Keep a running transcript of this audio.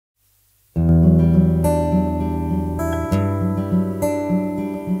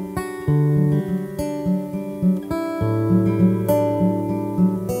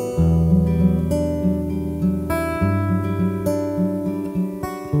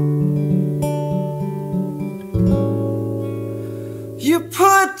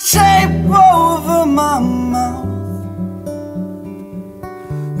put tape over my mouth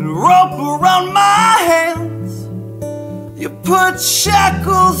and rope around my hands. You put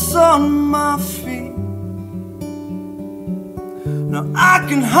shackles on my feet. Now I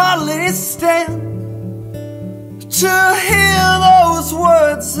can hardly stand to hear those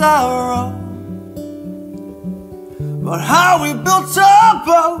words I wrote about how we built a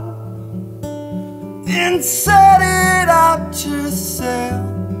boat and set it out to sail.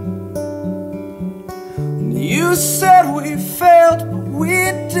 And you said we failed, but we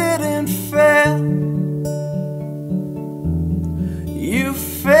didn't fail. You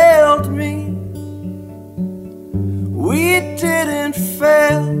failed me. We didn't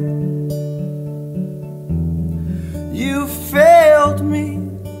fail. You failed me.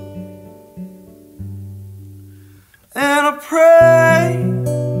 And I pray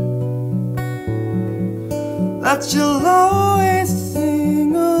that you'll always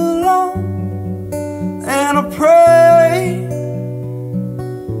sing along. And I pray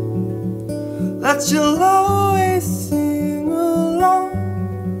that you'll always sing along.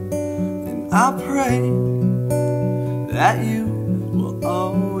 And I pray that you will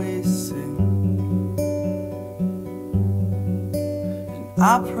always sing. And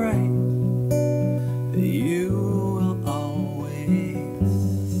I pray that you will always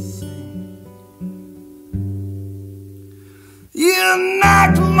sing. You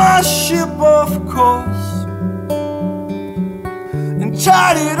knocked my ship off course and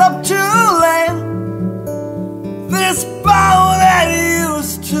tied it up to land. This boat that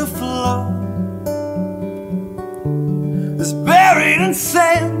used to float is buried in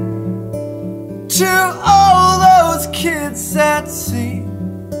sand. To all those kids at sea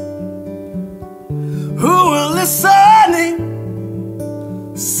who were listening,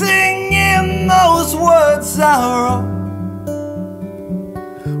 singing those words I wrote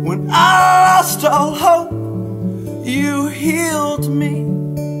when I lost all hope, you healed me.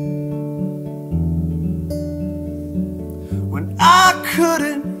 When I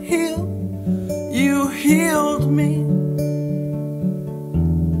couldn't heal, you healed me.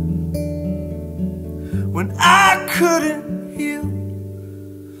 When I couldn't heal.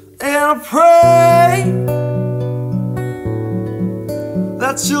 And I pray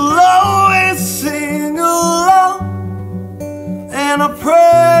that you'll always sing along. And I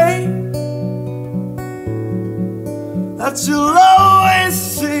pray that you'll always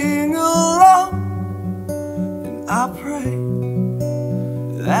sing along. And I pray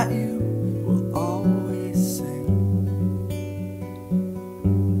that you will always sing.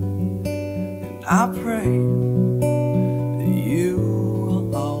 And I pray that you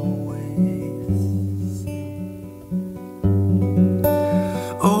will always sing.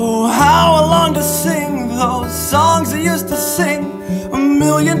 Oh, how I long to sing those songs I used to sing a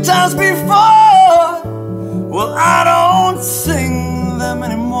million times before. Well, I don't sing them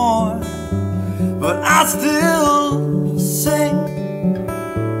anymore, but I still sing.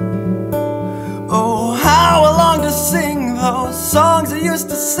 Oh, how I long to sing those songs I used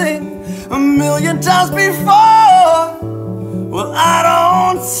to sing a million times before. Well, I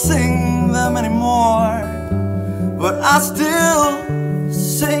don't sing them anymore, but I still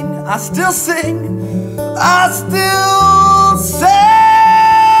sing. I still sing. I still sing.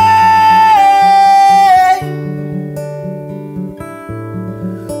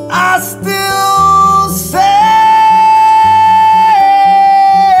 I still say,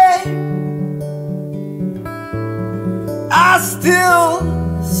 I still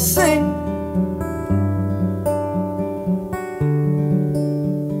sing.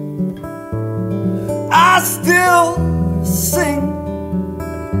 I still sing.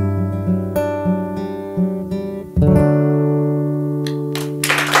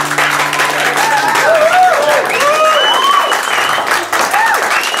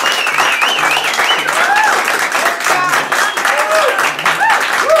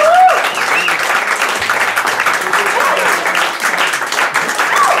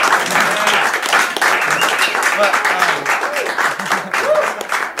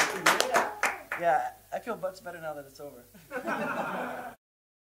 Yeah, I feel much better now that it's over.